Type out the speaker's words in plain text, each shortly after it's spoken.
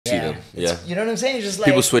good. Yeah. You know what I'm saying? You're just like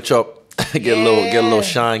people switch up, get a little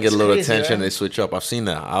shine, get a little crazy, attention. right? They switch up. I've seen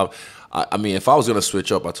that. I mean, if I was gonna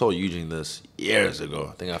switch up, I told Eugene this years ago.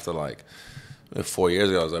 I think after like 4 years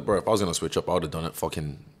ago, I was like, bro, if I was gonna switch up, I would have done it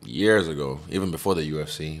fucking years ago, even before the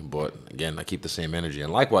UFC. But again, I keep the same energy.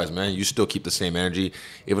 And likewise, man, you still keep the same energy.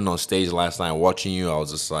 Even on stage last night watching you, I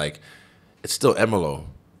was just like, it's still Emilio,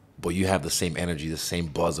 but you have the same energy, the same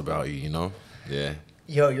buzz about you, you know? Yeah.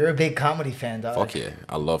 Yo, you're a big comedy fan, dog. Fuck yeah.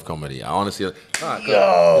 I love comedy. I honestly, Yo. you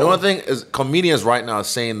know one thing is comedians right now are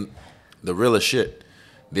saying the realest shit.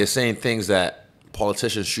 They're saying things that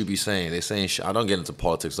politicians should be saying. They're saying shit. I don't get into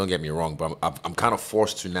politics, don't get me wrong, but I'm kind of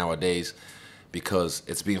forced to nowadays because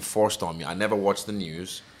it's being forced on me. I never watch the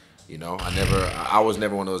news, you know. I was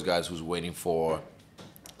never one of those guys who's waiting for,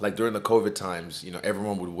 like during the COVID times, you know,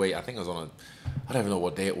 everyone would wait. I think it was on I don't even know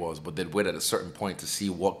what day it was, but they'd wait at a certain point to see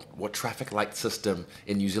what traffic light system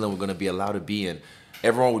in New Zealand we're going to be allowed to be in.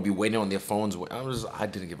 Everyone would be waiting on their phones. I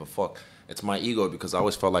didn't give a fuck. It's my ego because I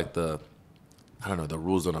always felt like the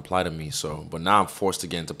rules don't apply to me. So, but now I'm forced to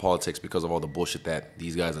get into politics because of all the bullshit that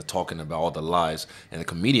these guys are talking about, all the lies, and the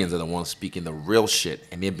comedians are the ones speaking the real shit,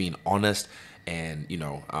 and they're being honest and, you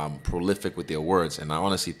know, prolific with their words. And I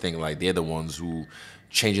honestly think like they're the ones who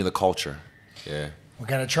changing the culture. Yeah. We're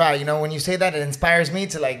gonna try. You know, when you say that, it inspires me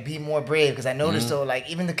to like be more brave because I noticed though, like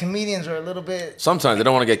even the comedians are a little bit. Sometimes they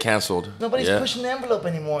don't want to get canceled. Nobody's pushing the envelope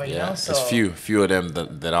anymore. You know, so it's few of them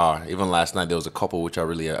that are. Even last night there was a couple which I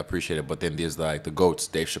really appreciated. But then there's like the goats,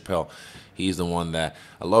 Dave Chappelle. He's the one that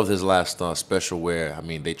I loved his last special where I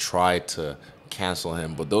mean they tried to cancel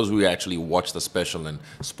him, but those who actually watch the special and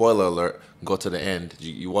spoiler alert, go to the end.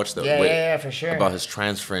 You watch the yeah, for sure, about his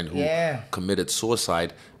trans friend who committed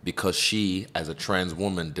suicide because she, as a trans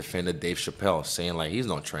woman, defended Dave Chappelle, saying like he's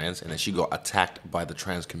not trans, and then she got attacked by the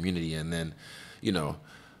trans community. And then, you know,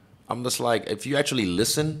 I'm just like, if you actually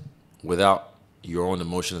listen without your own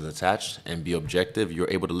emotions attached and be objective, you're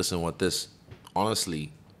able to listen to what this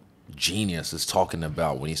honestly genius is talking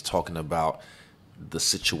about when he's talking about the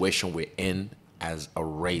situation we're in as a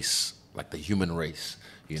race, like the human race.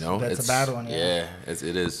 You know, that's a bad one. Yeah, it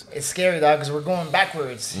is. It's scary, dog, because we're going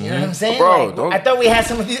backwards. You know what I'm saying? Bro, like, I thought we had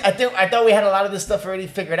some of these. I thought we had a lot of this stuff already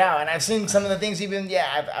figured out, and I've seen some of the things. Even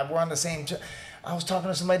we're on the same. I was talking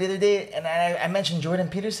to somebody the other day, and I mentioned Jordan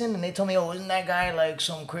Peterson, and they told me, "Oh, isn't that guy like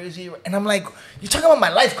some crazy?" And I'm like, "You're talking about my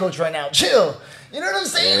life coach right now. Chill." You know what I'm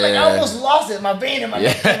saying? Yeah. Like I almost lost it. My vein in my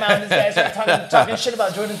neck came out, and this guy started talking shit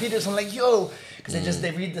about Jordan Peterson. I'm like, "Yo." Because they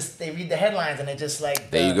read the headlines and they just like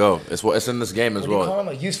there you go. It's in this game as well. What do you call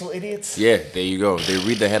them? Useful idiots. Yeah, there you go. They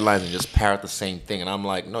read the headlines and just parrot the same thing, and I'm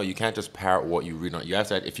like, no, you can't just parrot what you read on. You have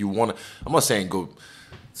to, if you want to. I'm not saying go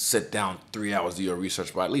sit down 3 hours do your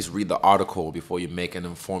research, but at least read the article before you make an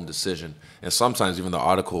informed decision. And sometimes even the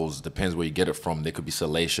articles depends where you get it from. They could be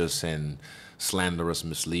salacious and slanderous,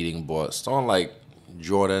 misleading. But someone like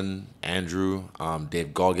Jordan, Andrew,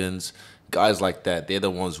 Dave Goggins, guys like that, they're the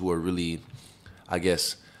ones who are really, I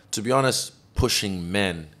guess, to be honest, pushing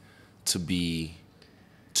men to be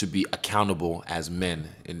accountable as men.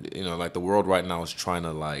 And you know, like the world right now is trying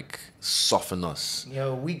to like soften us.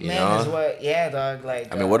 Yo, weak man is what? Yeah, dog.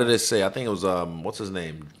 Like, I mean, what did they say? I think it was what's his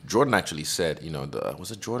name? Jordan actually said, you know,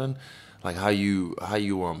 was it Jordan? Like how you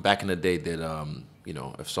back in the day that you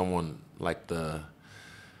know, if someone like the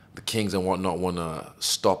kings and whatnot want to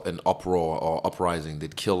stop an uproar or uprising,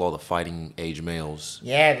 they'd kill all the fighting age males.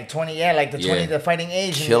 Yeah, the 20, the fighting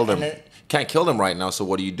age. Kill them. Can't kill them right now, so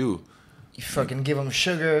what do? You fucking give them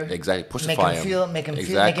sugar. Exactly. Pushify them. Make them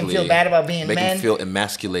feel bad about being men. Make them feel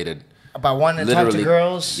emasculated. About wanting to talk to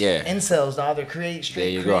girls. Yeah. Incels, dog. They're creating. There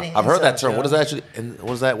you go. I've heard that term. What is that actually?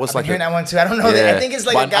 What is that? What's I've been hearing that one too. I don't know. I think it's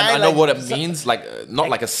like a guy. I know what it means. Like not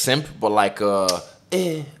like a simp, but like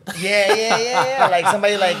Yeah. Like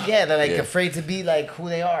somebody they're like afraid to be like who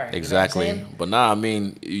they are. Exactly. You know but nah, I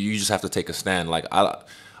mean, you just have to take a stand. Like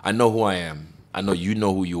I know who I am. I know you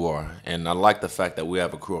know who you are, and I like the fact that we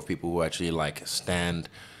have a crew of people who actually like stand,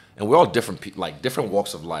 and we're all different, like different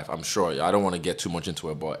walks of life. I'm sure. I don't want to get too much into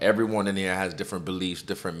it, but everyone in here has different beliefs,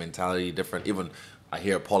 different mentality, different. Even I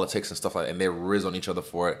hear politics and stuff like that, and they riz on each other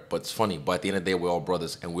for it. But it's funny. But at the end of the day, we're all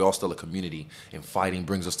brothers, and we're all still a community, and fighting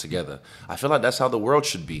brings us together. I feel like that's how the world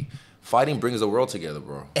should be. Fighting brings the world together,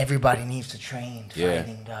 bro. Everybody needs to train. Yeah,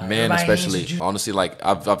 fighting, dog. Man, especially. Honestly, like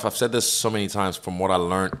I've said this so many times. From what I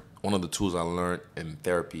learned, one of the tools I learned in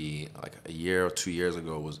therapy like a year or 2 years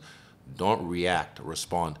ago was don't react,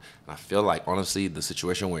 respond. And I feel like honestly, the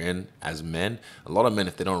situation we're in as men, a lot of men,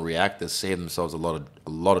 if they don't react, they save themselves a lot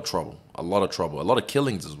of trouble, a lot of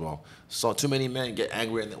killings as well. So too many men get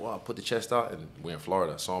angry and put the chest out, and we're in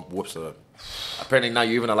Florida. Someone whoops a. Apparently now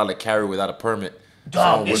you're even allowed to carry without a permit.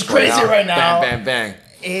 Dog, it's crazy right now. Bang, bang, bang.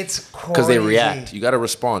 It's crazy. Because they react. You got to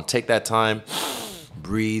respond. Take that time,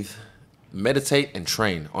 breathe, meditate, and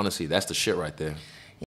train. Honestly, that's the shit right there.